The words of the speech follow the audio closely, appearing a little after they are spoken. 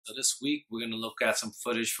So this week we're gonna look at some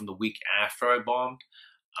footage from the week after I bombed.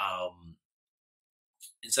 Um,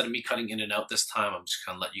 Instead of me cutting in and out this time, I'm just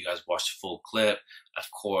gonna let you guys watch the full clip.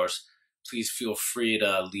 Of course, please feel free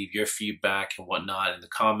to leave your feedback and whatnot in the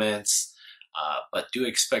comments. But do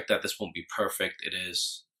expect that this won't be perfect. It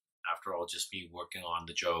is, after all, just me working on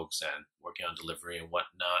the jokes and working on delivery and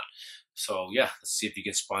whatnot. So yeah, let's see if you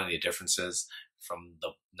can spot any differences from the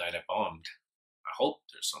night I bombed. I hope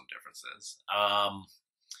there's some differences.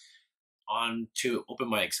 On to open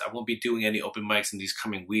mics. I won't be doing any open mics in these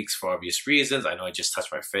coming weeks for obvious reasons. I know I just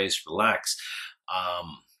touched my face, relax.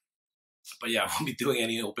 But yeah, I won't be doing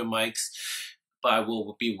any open mics, but I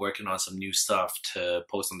will be working on some new stuff to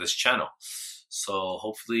post on this channel. So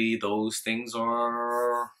hopefully those things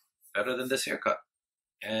are better than this haircut.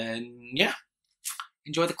 And yeah,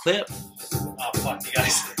 enjoy the clip. Oh, fuck you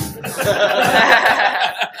guys.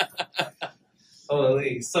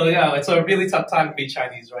 Holy. So yeah, it's a really tough time to be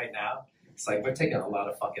Chinese right now. It's like we're taking a lot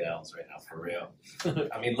of fucking L's right now, for real.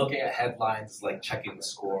 I mean, looking at headlines is like checking the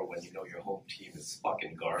score when you know your home team is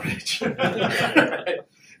fucking garbage.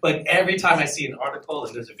 Like every time I see an article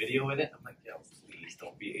and there's a video in it, I'm like, yo, please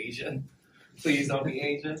don't be Asian. Please don't be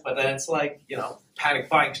Asian. But then it's like, you know, panic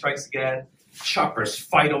buying strikes again. Shoppers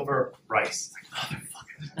fight over rice. It's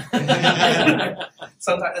like, motherfucker.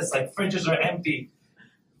 Sometimes it's like fridges are empty.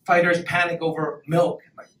 Fighters panic over milk.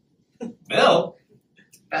 I'm like, milk?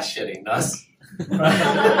 That shit ain't us. You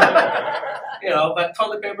know, but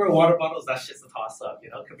toilet paper, water bottles, that shit's a toss up. You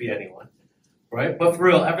know, it could be anyone. Right? But for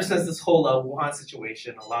real, ever since this whole Wuhan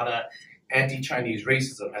situation, a lot of anti-Chinese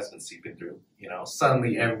racism has been seeping through. You know,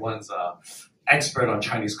 suddenly everyone's expert on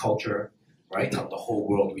Chinese culture, right? Telling the whole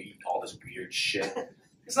world we eat all this weird shit.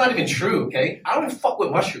 It's not even true, okay? I don't even fuck with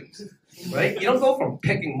mushrooms, right? You don't go from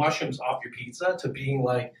picking mushrooms off your pizza to being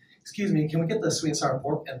like, excuse me, can we get the sweet and sour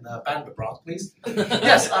pork and the banana broth, please?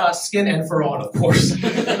 Yes, skin and fur on, of course. What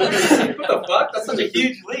the fuck? That's such a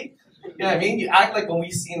huge leap. You know what I mean? You act like when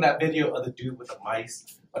we seen that video of the dude with the mice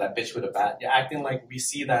or that bitch with a bat, you're acting like we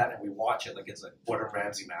see that and we watch it like it's a Gordon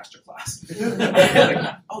Ramsay masterclass.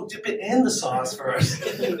 Like, oh, dip it in the sauce first.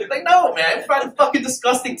 Like, no, man, I find it fucking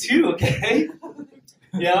disgusting too, okay?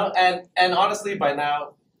 You know, and honestly, by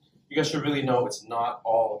now, you guys should really know it's not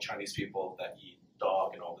all Chinese people that eat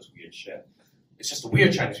dog and all this weird shit. It's just the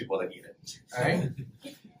weird Chinese people that eat it. Alright?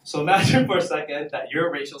 So imagine for a second that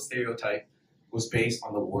your racial stereotype was based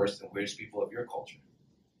on the worst and weirdest people of your culture.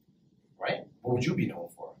 Right? What would you be known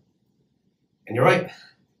for? And you're right.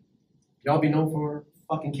 Y'all be known for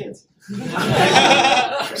fucking kids.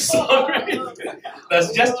 I'm sorry.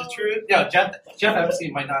 That's just the truth. Yeah, Jeff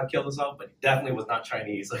Epstein might not have killed himself, but he definitely was not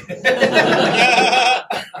Chinese. And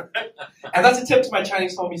that's a tip to my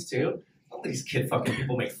Chinese homies too. Don't let these kid fucking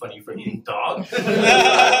people make fun of you for eating dog.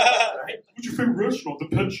 Right? What's your favorite restaurant? The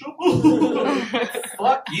pet shop?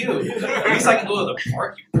 Fuck you. At least I can go to the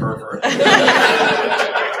park, you pervert.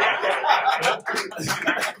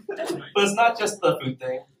 But it's not just the food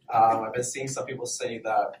thing. I've been seeing some people say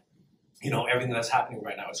that, you know, everything that's happening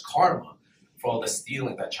right now is karma for all the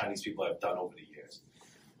stealing that Chinese people have done over the years.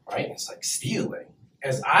 Right? It's like stealing.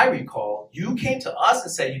 As I recall, you came to us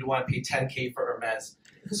and said you want to pay $10K for Hermes.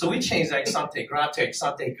 So we changed that Exante Grab to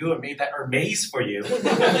Exante Gu and made that Hermes for you.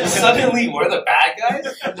 Suddenly we're the bad guys?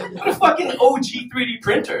 We're fucking OG 3D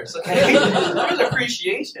printers, okay? There's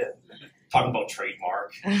appreciation. Talking about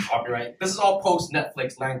trademark, copyright. This is all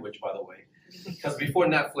post-Netflix language, by the way. Because before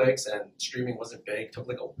Netflix and streaming wasn't big, it took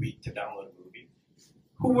like a week to download a movie.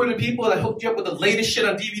 Who were the people that hooked you up with the latest shit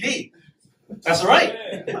on DVD? That's right.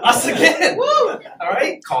 Us again. Woo! All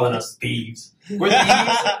right? Calling us thieves. We're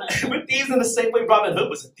thieves. We're thieves in the same way Robin Hood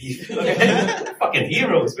was a thief. Okay? Fucking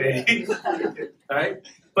heroes, baby. All right?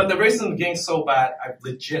 But the racism is getting so bad, I've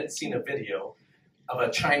legit seen a video of a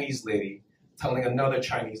Chinese lady telling another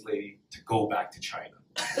Chinese lady to go back to China.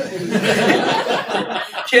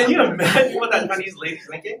 Can you imagine what that Chinese lady's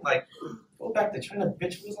thinking? Like, go back to China,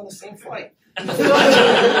 bitch, we was on the same flight.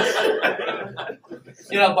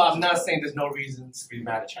 You know, but I'm not saying there's no reason to be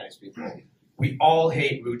mad at Chinese people. We all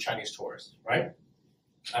hate rude Chinese tourists, right?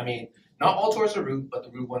 I mean, not all tourists are rude, but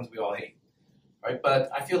the rude ones we all hate, right?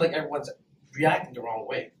 But I feel like everyone's reacting the wrong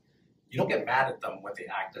way. You don't get mad at them when they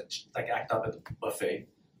act up at the buffet.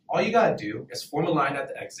 All you gotta do is form a line at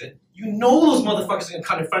the exit. You know those motherfuckers are gonna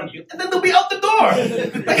come in front of you, and then they'll be out the door.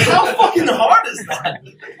 Like, how fucking hard is that?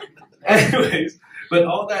 Anyways, with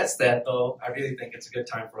all that said, though, I really think it's a good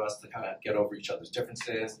time for us to kind of get over each other's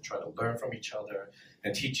differences and try to learn from each other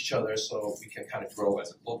and teach each other so we can kind of grow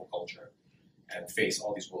as a global culture and face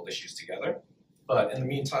all these world issues together. But in the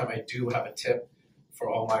meantime, I do have a tip for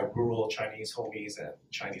all my rural Chinese homies and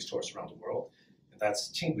Chinese tourists around the world.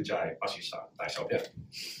 that's 亲不在巴西上大小便.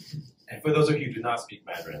 And for those of you who do not speak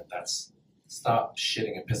Mandarin, that's stop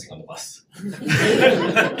shitting and pissing on the bus.